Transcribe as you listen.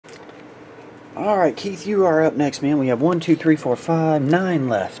Alright, Keith, you are up next, man. We have 1, 2, 3, 4, 5, 9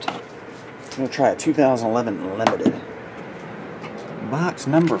 left. I'm going to try a 2011 Limited. Box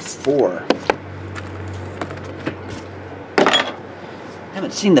number 4.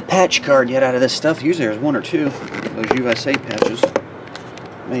 Haven't seen the patch card yet out of this stuff. Usually there's 1 or 2. Those USA patches.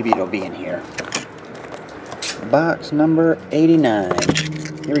 Maybe it'll be in here. Box number 89.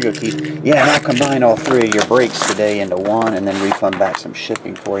 Here we go, Keith. Yeah, and I'll combine all 3 of your breaks today into one and then refund back some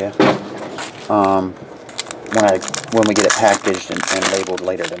shipping for you. When we get it packaged and labeled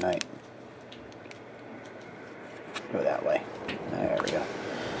later tonight. Go that way. There we go.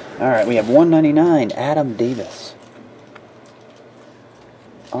 Alright, we have 199, Adam Davis.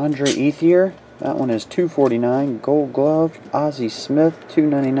 Andre Ethier, that one is 249. Gold Glove, Ozzie Smith,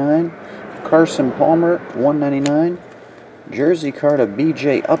 299. Carson Palmer, 199. Jersey card of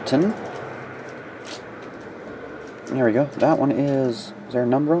B.J. Upton. There we go. That one is there a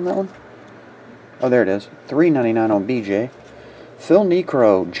number on that one? Oh, there it is. $3.99 on BJ. Phil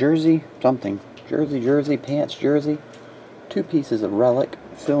Necro, jersey something. Jersey, pants jersey. 2 pieces of relic.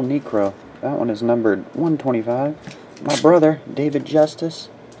 Phil Necro. That one is numbered 125. My brother, David Justice.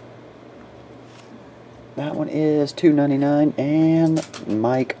 That one is $2.99. And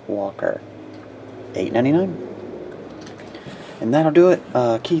Mike Walker. $8.99. And that'll do it.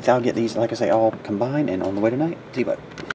 Keith, I'll get these, like I say, all combined and on the way tonight. See you, bud.